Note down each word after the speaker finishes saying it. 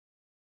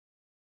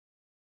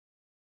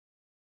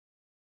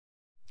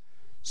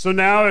So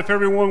now, if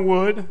everyone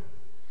would,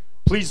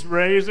 please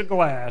raise a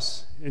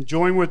glass and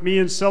join with me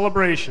in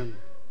celebration.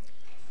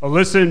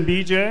 Alyssa and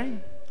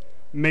BJ,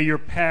 may your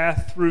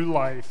path through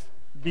life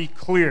be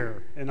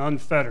clear and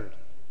unfettered.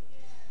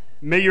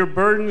 May your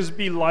burdens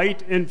be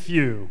light and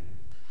few.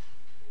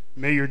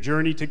 May your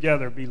journey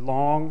together be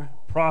long,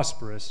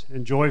 prosperous,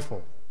 and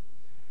joyful.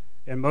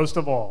 And most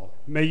of all,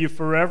 may you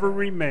forever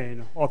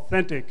remain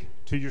authentic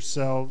to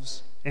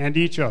yourselves and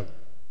each other.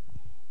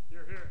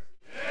 Hear, hear.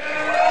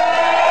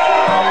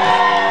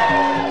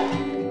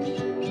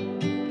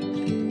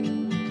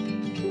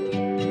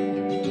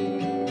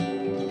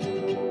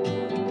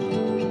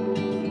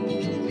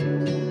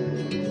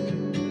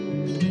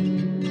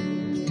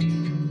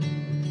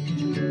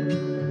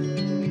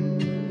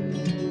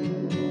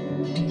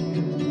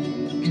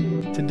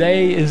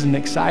 Today is an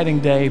exciting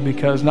day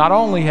because not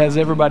only has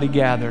everybody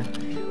gathered,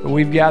 but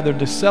we've gathered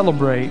to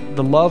celebrate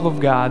the love of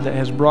God that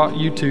has brought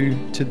you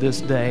two to this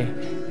day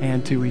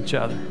and to each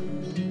other.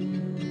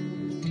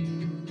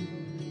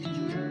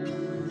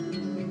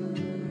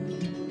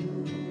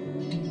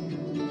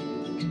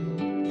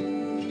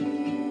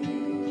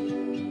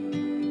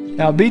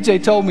 Now,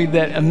 BJ told me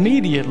that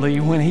immediately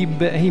when he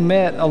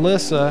met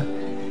Alyssa,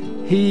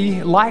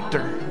 he liked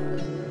her.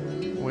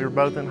 We were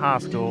both in high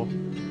school,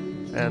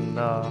 and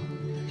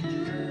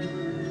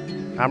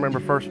I remember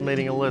first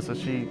meeting Alyssa.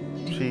 She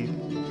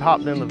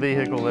hopped in the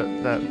vehicle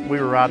that we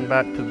were riding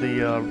back to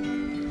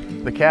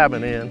the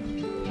cabin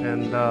in,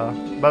 and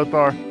both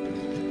our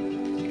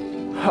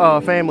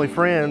family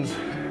friends,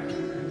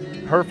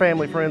 her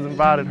family friends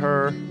invited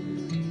her,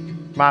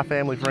 my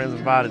family friends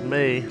invited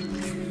me.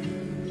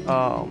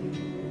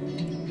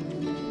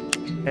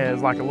 And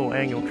it's like a little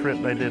annual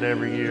trip they did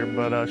every year.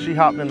 But she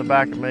hopped in the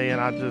back of me, and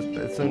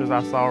as soon as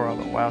I saw her, I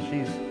thought, wow,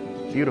 she's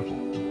beautiful.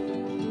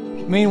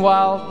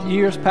 Meanwhile,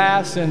 years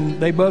pass and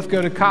they both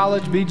go to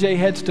college. BJ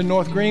heads to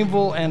North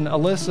Greenville and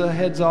Alyssa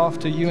heads off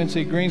to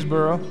UNC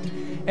Greensboro.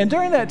 And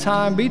during that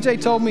time,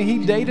 BJ told me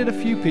he dated a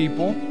few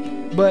people,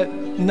 but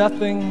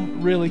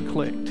nothing really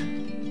clicked.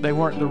 They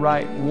weren't the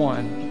right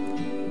one.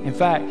 In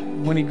fact,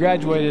 when he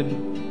graduated,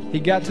 he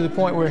got to the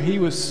point where he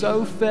was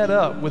so fed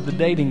up with the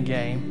dating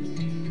game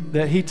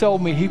that he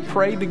told me he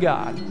prayed to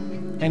God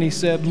and he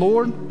said,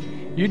 Lord,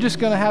 you're just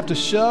gonna have to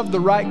shove the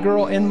right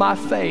girl in my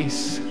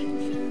face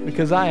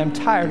because I am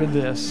tired of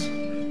this.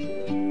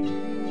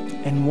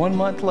 And 1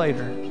 month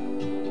later,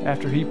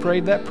 after he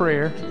prayed that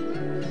prayer,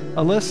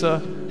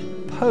 Alyssa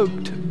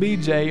poked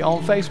BJ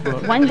on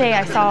Facebook. One day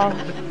I saw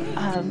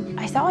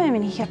him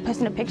and he kept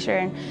posting a picture,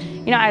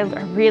 and I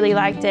really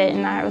liked it,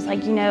 and I was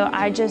like,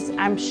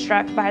 I'm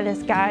struck by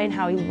this guy and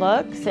how he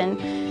looks, and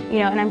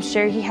and I'm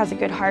sure he has a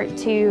good heart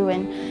too,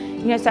 and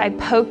so I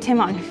poked him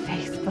on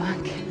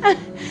Facebook.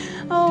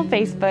 Oh,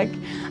 Facebook.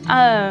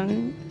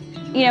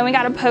 We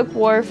got a poke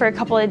war for a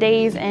couple of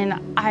days, and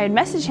I had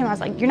messaged him. I was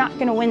like, you're not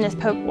gonna win this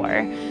poke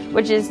war,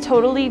 which is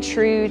totally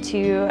true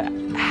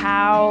to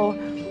how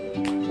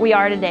we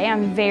are today.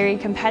 I'm very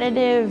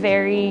competitive,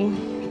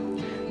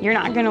 you're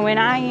not gonna win,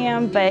 I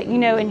am, but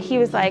and he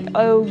was like,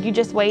 oh, you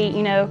just wait,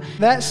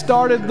 That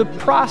started the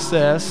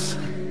process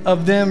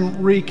of them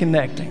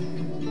reconnecting.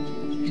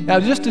 Now,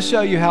 just to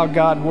show you how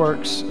God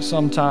works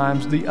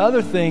sometimes, the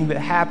other thing that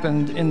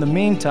happened in the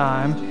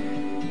meantime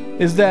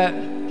is that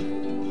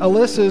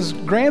Alyssa's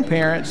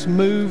grandparents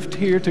moved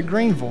here to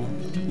Greenville.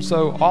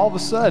 So all of a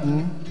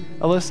sudden,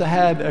 Alyssa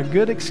had a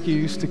good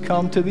excuse to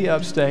come to the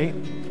upstate,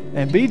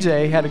 and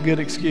BJ had a good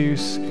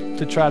excuse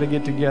to try to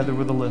get together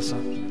with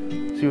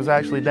Alyssa. She was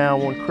actually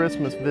down one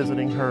Christmas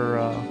visiting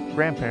her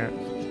grandparents.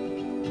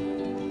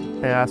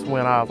 And that's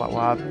when I was like,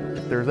 well,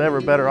 if there's ever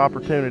a better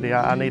opportunity,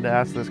 I need to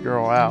ask this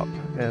girl out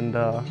and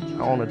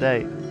on a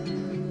date.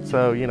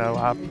 So,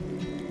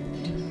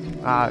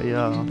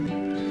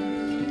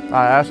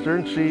 I asked her,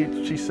 and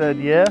she said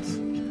yes.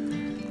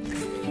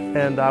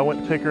 And I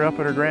went to pick her up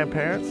at her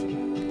grandparents.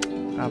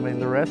 I mean,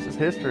 the rest is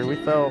history. We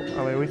fell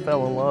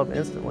in love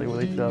instantly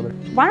with each other.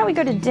 Why don't we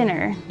go to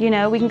dinner?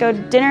 We can go to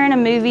dinner and a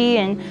movie,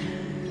 and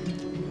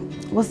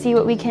we'll see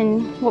what we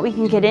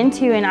can get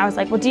into. And I was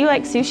like, well, do you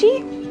like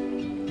sushi?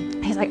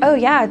 He's like, oh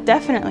yeah,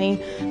 definitely.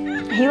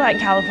 He liked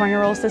California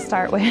rolls to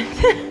start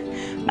with.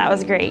 That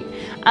was great.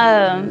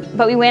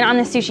 But we went on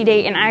the sushi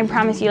date, and I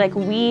promise you,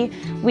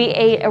 we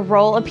ate a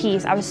roll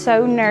apiece. I was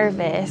so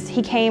nervous.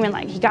 He came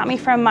and he got me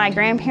from my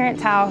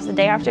grandparents' house the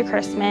day after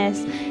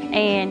Christmas,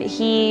 and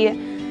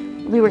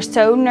we were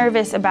so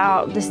nervous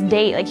about this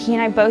date. He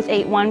and I both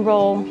ate one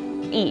roll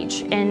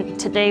each, and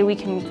today we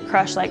can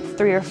crush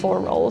 3 or 4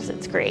 rolls.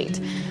 It's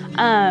great.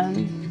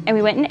 And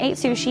we went and ate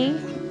sushi.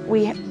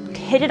 We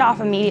hit it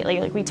off immediately.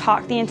 We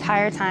talked the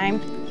entire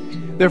time.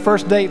 Their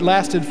first date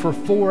lasted for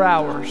 4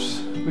 hours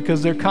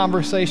because their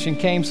conversation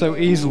came so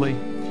easily.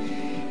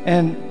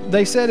 And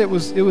they said it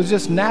was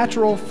just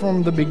natural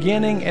from the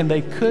beginning, and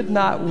they could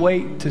not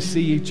wait to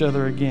see each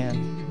other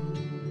again.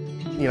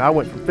 I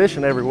went from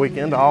fishing every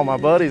weekend to all my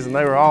buddies, and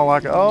they were all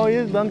like, oh,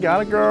 you done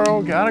got a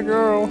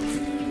girl.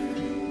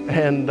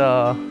 And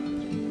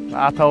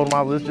I told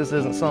them, this just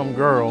isn't some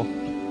girl.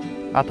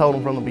 I told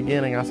them from the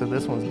beginning, I said,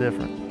 this one's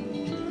different.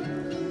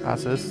 I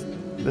said,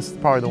 this is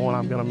probably the one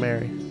I'm gonna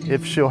marry,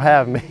 if she'll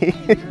have me.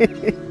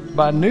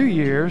 By New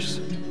Year's,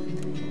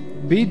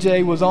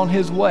 BJ was on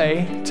his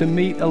way to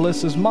meet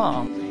Alyssa's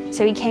mom.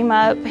 So he came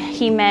up,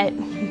 he met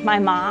my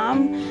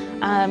mom.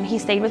 He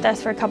stayed with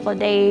us for a couple of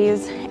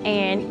days,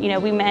 and you know,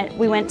 we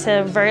went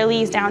to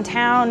Verley's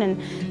downtown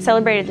and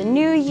celebrated the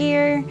New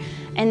Year.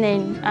 And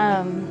then,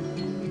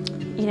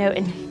 you know,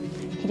 and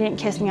he didn't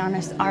kiss me on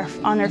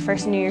our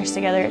first New Year's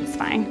together. It's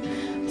fine.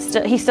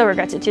 He still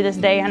regrets it to this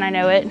day, and I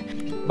know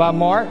it. By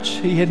March,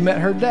 he had met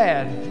her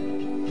dad.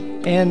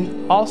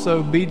 And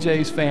also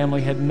BJ's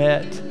family had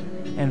met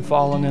and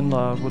fallen in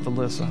love with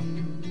Alyssa.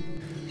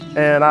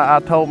 And I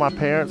told my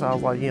parents, I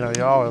was like, you know,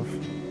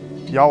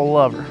 y'all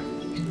love her.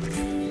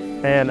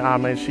 And I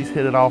mean, she's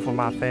hit it off with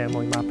my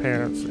family, my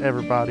parents,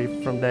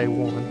 everybody from day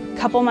one. A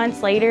couple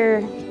months later,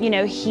 you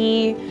know,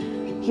 he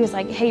was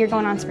like, hey, you're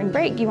going on spring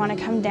break. You want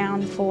to come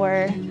down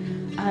for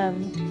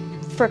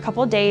a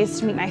couple of days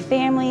to meet my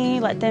family,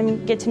 let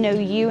them get to know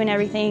you and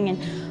everything. And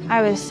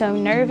I was so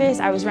nervous.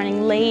 I was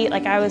running late.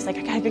 I was like,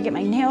 I gotta go get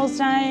my nails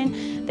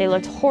done. They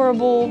looked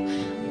horrible.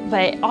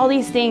 But all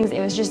these things, it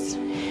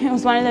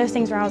was one of those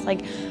things where I was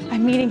like,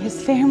 I'm meeting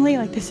his family.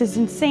 Like, this is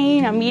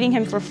insane. I'm meeting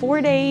him for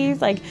 4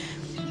 days. Like,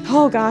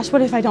 oh gosh,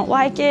 what if I don't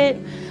like it?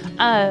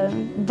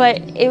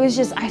 But it was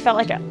just, I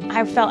felt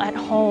at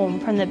home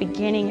from the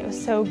beginning. It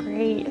was so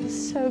great. It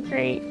was so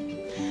great.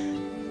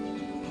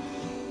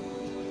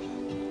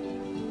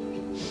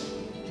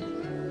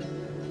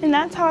 And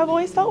that's how I've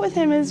always felt with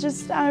him, is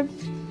just,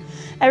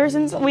 ever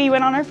since we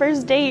went on our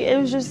first date, it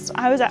was just,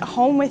 I was at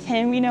home with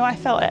him. You know, I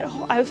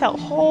felt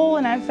whole,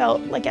 and I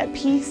felt like at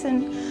peace,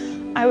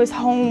 and I was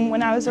home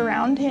when I was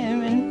around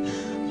him, and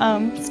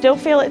still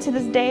feel it to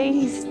this day.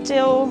 He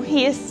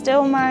is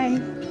still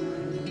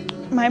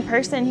my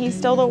person. He's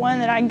still the one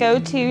that I go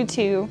to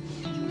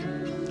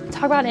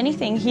talk about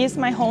anything. He is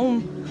my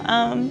home.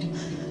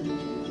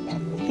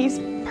 He's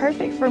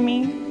perfect for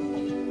me.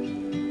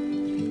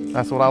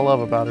 That's what I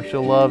love about her.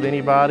 She'll love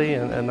anybody,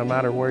 and no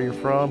matter where you're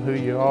from, who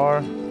you are.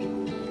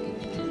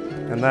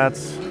 And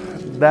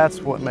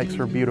that's what makes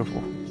her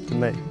beautiful to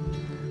me.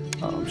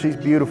 She's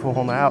beautiful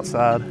on the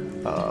outside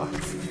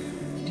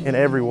in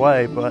every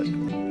way, but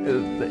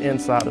the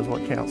inside is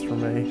what counts for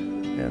me.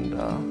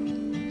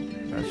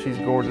 And she's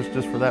gorgeous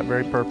just for that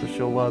very purpose.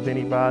 She'll love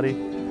anybody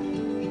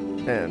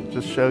and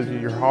just shows you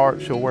your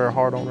heart. She'll wear a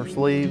heart on her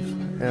sleeves,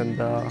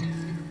 and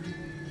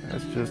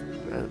it's just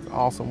an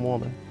awesome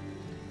woman.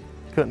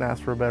 Couldn't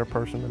ask for a better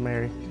person to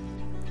marry.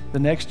 The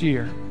next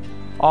year,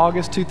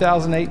 August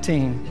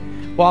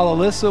 2018, while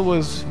Alyssa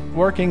was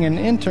working an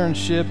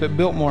internship at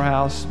Biltmore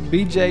House,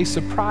 BJ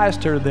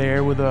surprised her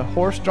there with a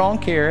horse-drawn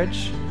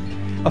carriage,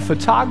 a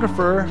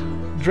photographer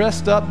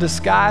dressed up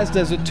disguised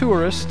as a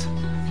tourist,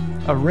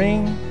 a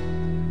ring,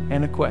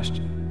 and a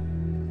question.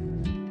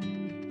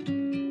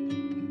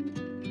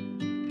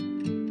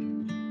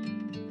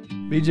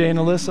 BJ and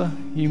Alyssa,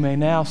 you may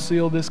now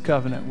seal this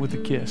covenant with a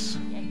kiss.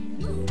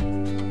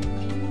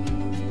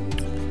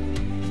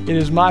 It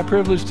is my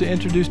privilege to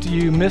introduce to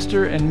you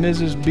Mr. and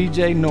Mrs.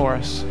 BJ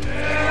Norris.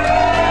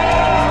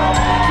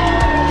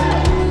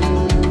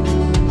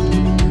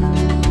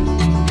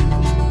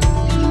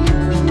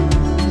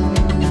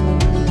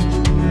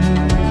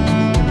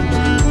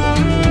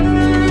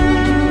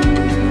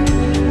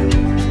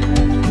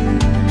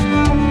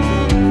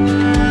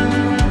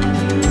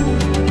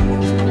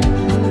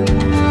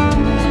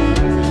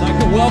 I'd like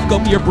to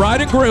welcome your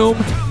bride and groom,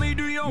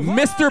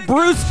 Mr.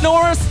 Bruce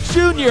Norris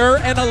Jr.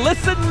 and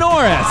Alyssa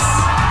Norris.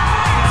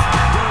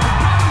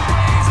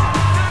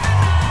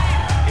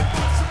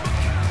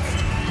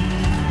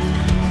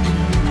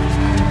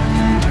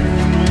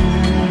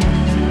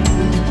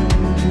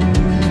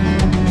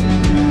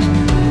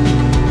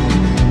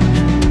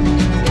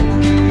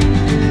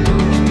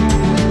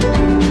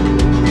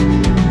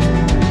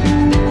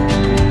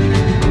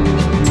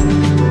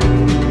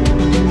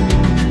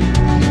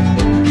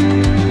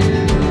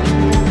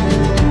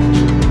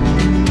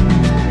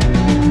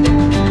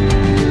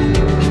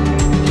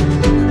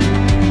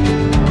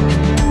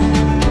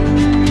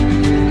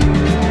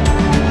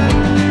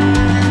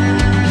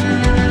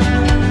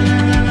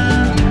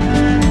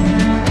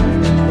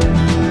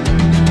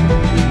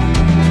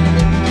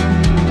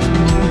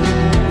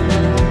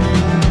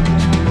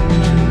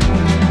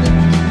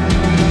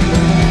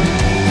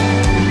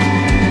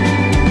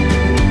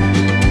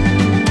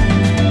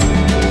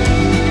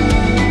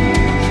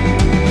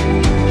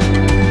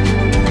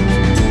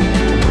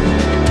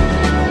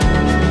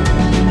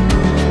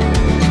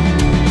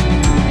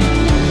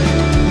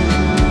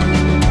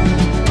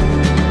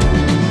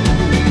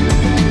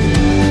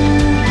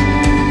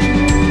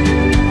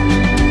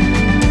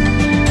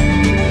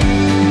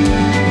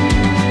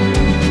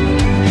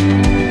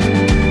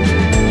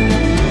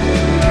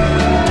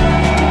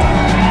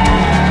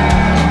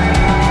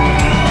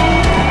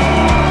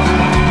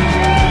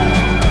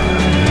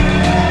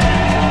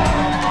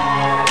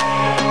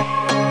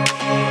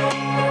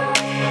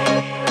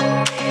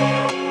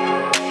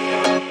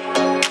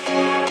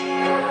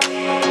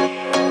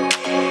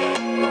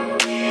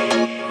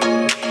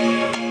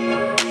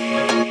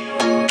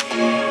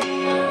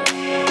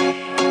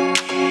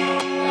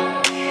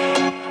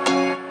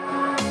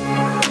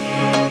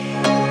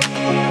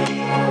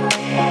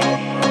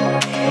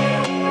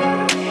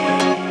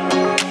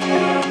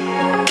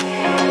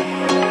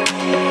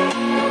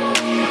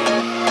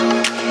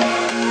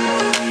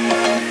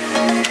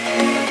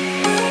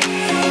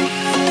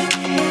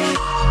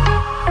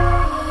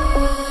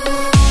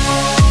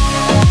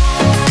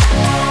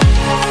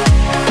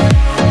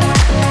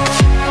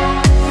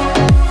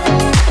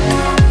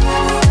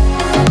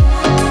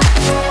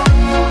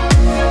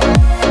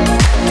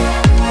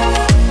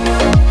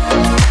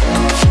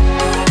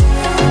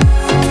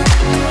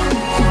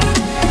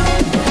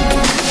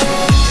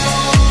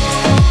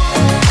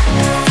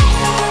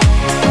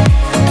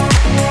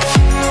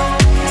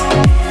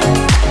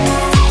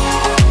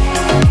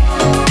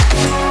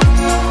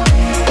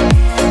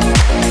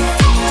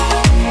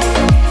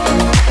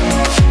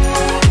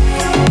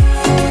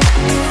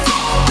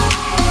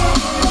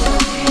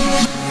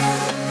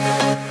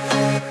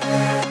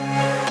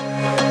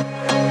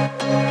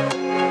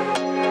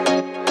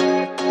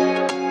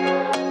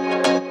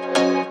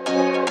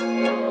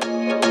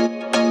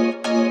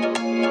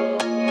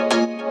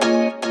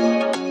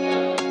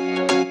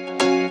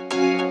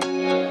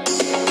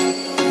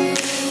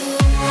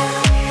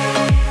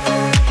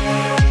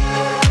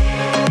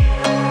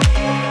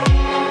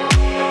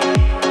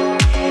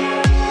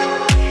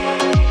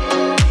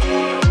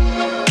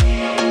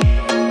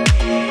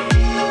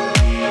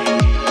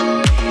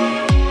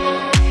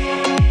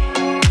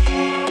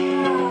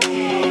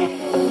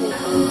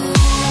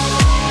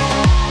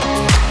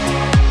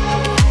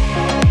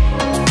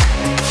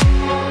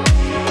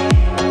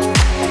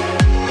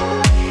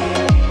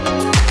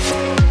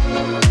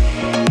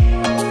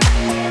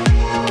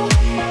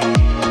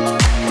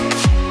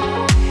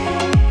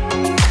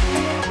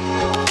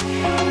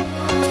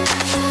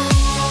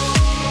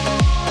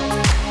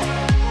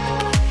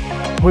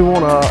 We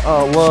want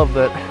a love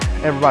that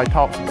everybody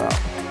talks about.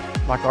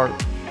 Like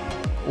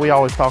we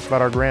always talk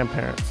about our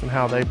grandparents and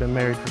how they've been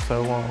married for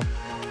so long.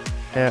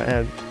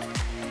 And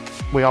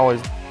we always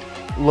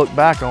look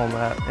back on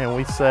that and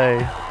we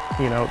say,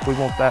 you know, we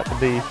want that to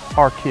be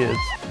our kids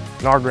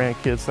and our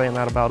grandkids saying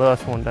that about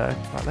us one day.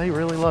 Like, they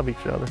really love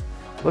each other.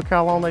 Look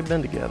how long they've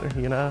been together,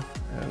 you know?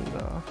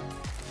 And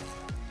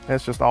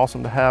it's just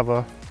awesome to have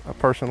a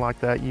person like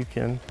that you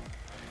can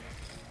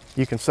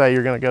say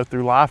you're gonna go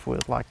through life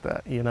with like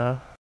that, you know?